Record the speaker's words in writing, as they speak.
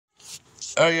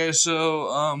Okay,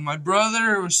 so my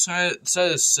brother was decided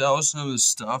to sell some of his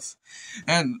stuff,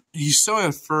 and he's selling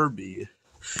a Furby.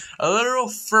 A literal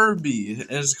Furby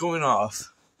is going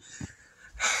off.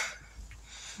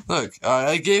 Look,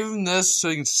 I gave him this so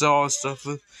he can sell all his stuff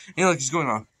with. And look, he's going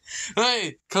off.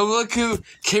 Hey, come look who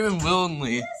came in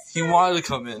willingly. He wanted to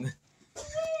come in.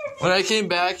 When I came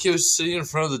back, he was sitting in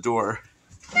front of the door.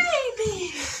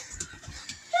 Baby!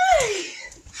 Hey!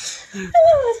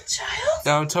 Hello, child.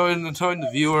 Now I'm telling the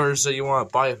viewers that you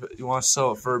want to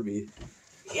sell a Furby.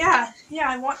 Yeah,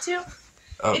 I want to.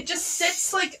 Oh. It just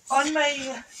sits like on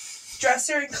my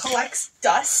dresser and collects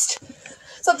dust.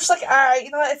 So I'm just like, alright,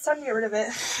 you know what? It's time to get rid of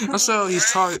it. Also, he's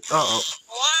talking.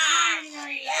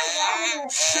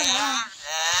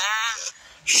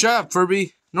 Shut up,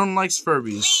 Furby. No one likes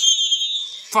Furbies.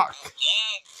 Fuck.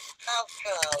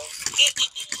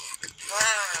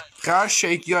 Gotta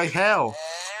shake you like hell.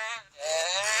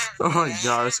 Oh my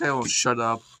god, this guy won't shut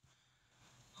up.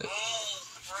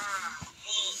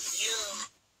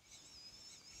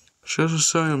 She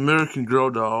was selling an American Girl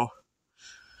doll.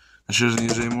 And she doesn't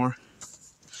use it anymore.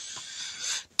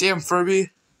 Damn,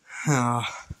 Furby. Yeah,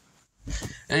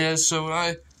 so when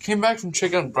I came back from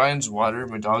checking out Brian's water,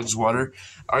 my dog's water,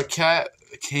 our cat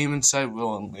came inside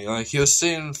willingly. Like, he was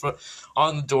sitting in front,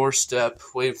 on the doorstep,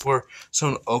 waiting for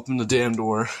someone to open the damn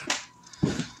door.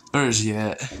 Where is he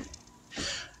at?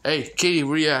 Hey, Katie,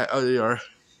 where you at? Oh, there you are.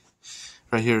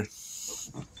 Right here.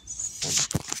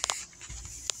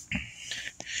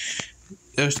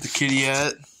 There's the kitty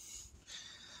at.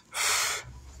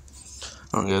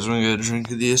 Oh, guys, we're gonna get a drink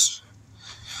of this.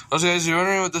 Also, guys, if you're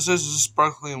wondering what this is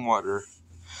sparkling water.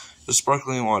 It's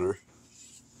sparkling water.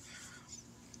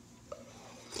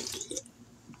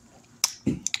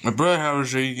 My brother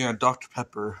was drinking a Dr.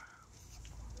 Pepper.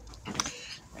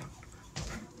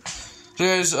 So,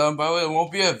 guys, by the way, it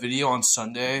won't be a video on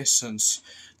Sunday since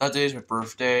that day is my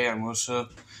birthday. I'm also,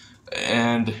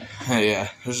 and yeah,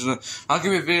 there's not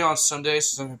gonna be a video on Sunday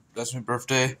since that's my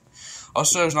birthday.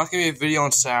 Also, there's not going to be a video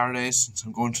on Saturday since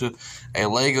I'm going to a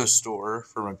Lego store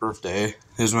for my birthday.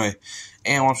 My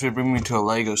aunt wants me to bring me to a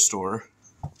Lego store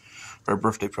for a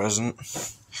birthday present.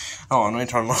 Oh, I'm not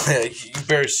talking about that. You can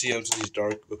barely see him since he's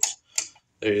dark. Oops.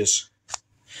 There he is.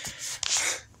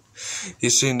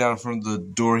 He's sitting down in front of the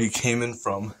door he came in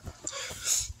from.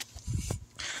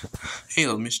 Hey,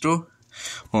 little mister. Hold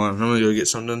on, I'm going to go get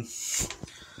something.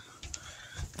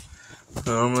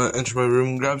 I'm going to enter my room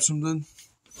and grab something.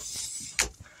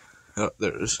 Oh,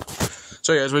 there it is.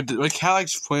 Sorry, guys, my cat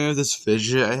likes playing with this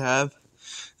fidget I have.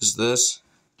 Is this?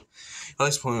 He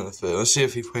likes playing with it. Let's see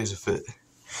if he plays with it.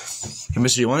 Hey,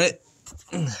 mister, you want it?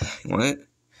 You want it?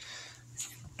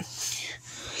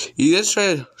 You guys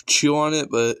try to chew on it,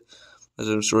 but that's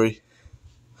another story.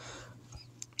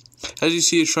 As you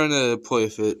see, he's trying to play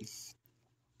with it.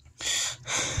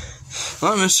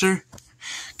 Come on, mister.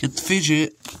 Get the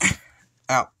fidget.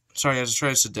 Ow. Sorry, guys, I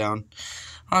tried to sit down.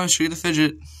 Come on, mister, get the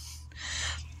fidget.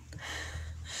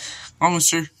 Come on,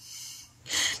 mister. Do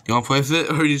you want to play with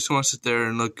it, or do you just want to sit there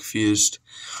and look confused?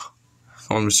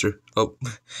 Come on, mister. Oh,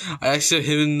 I actually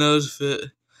hit him in the nose with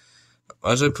it.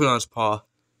 Why did I put it on his paw?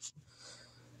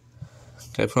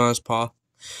 Can I put it on his paw?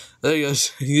 There he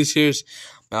goes. You can just hear his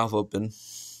mouth open.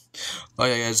 Oh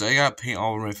yeah, guys, I got paint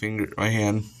all over my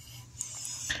hand.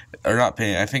 Or not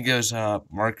paint, I think it was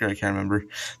marker, I can't remember.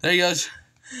 There he goes.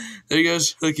 There he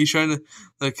goes. Look, he's trying to,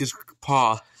 like, his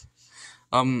paw.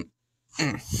 There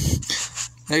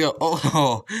you go.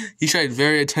 Oh, he tried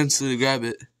very intensely to grab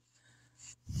it.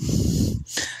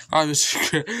 Oh,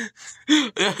 Mr.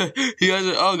 Yeah, he has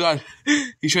it. Oh, God.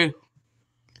 He tried.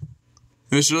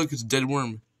 Mr. Look, it's a dead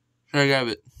worm. Try to grab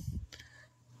it.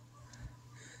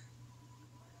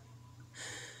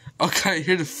 Oh, God, I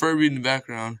hear the Furby in the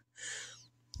background.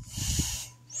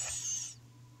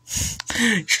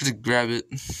 He tried to grab it.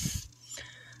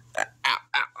 Ow, ow.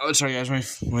 Oh, sorry, guys. My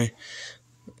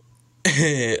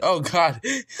oh, God.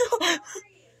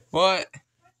 What?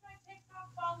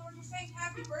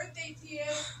 Happy birthday to you.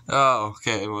 Oh,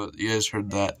 okay. Well, you guys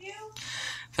heard that.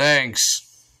 Thanks.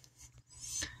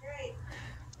 Great.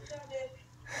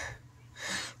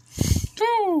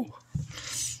 Woo.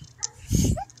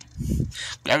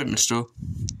 Grab it, mister. Look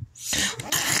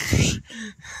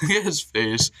at his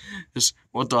face. Just,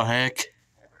 what the heck?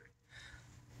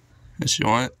 Yes, you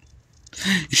want it?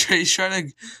 He's trying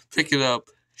to pick it up.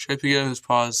 He's trying to pick it up with his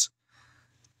paws.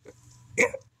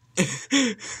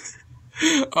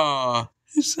 Aw,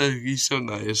 he's so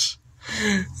nice.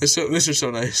 Mr.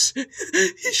 So nice. He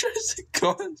tries to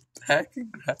go on his back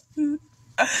and grab it.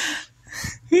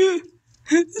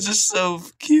 It's just so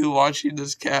cute watching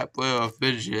this cat play with a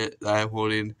fidget that I'm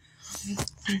holding.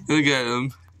 Look at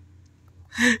him.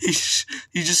 He's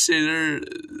just sitting there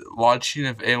watching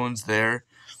if anyone's there.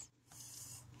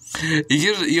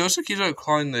 He also keeps on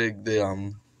calling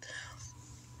the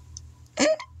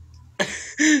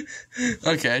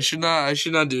Okay, I should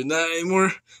not do that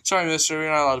anymore. Sorry, mister,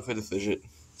 you're not allowed to play the fidget.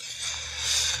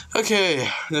 Okay,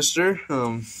 mister,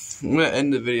 I'm gonna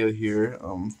end the video here.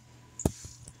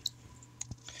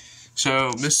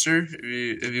 So, mister,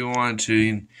 if you want to,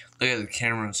 you can look at the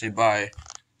camera and say bye.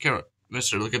 Camera,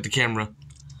 mister, look at the camera.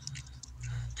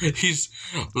 He's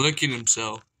licking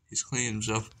himself. He's cleaning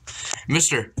himself.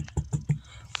 Mister,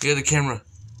 look at the camera.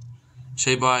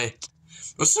 Say bye.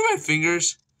 Listen to my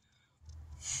fingers.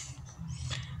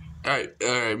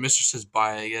 Alright, mister says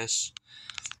bye, I guess.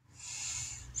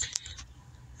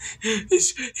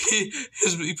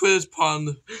 He put his paw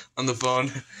on the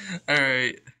phone.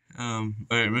 Alright,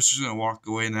 mister's gonna walk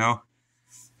away now.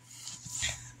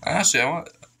 Actually,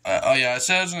 I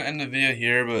said I was gonna end the video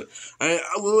here, but I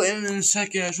will end in a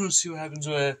second. I just want to see what happens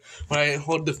when I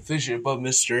hold the fidget above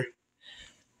mister.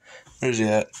 Where's he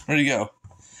at? Where'd he go?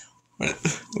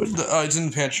 Oh, it's in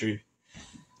the pantry.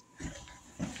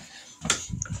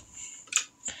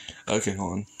 Okay,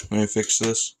 hold on. Let me fix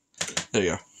this. There you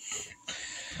go.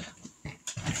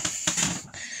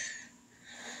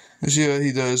 Let's see what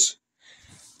he does.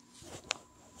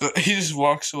 He just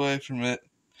walks away from it.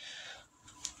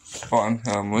 Hold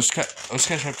on. Let's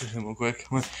catch up to him real quick.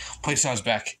 Place on his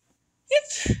back.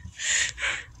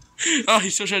 Oh,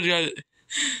 he's still trying to get it.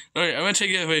 Alright, I'm gonna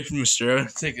take it away from Mister. I'm gonna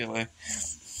take it away.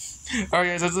 Alright,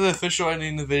 guys, that's the official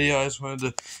ending of the video. I just wanted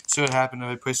to see what happened if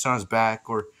I placed it on his back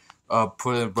or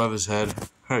put it above his head.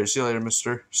 Alright, see you later,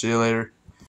 mister. See you later.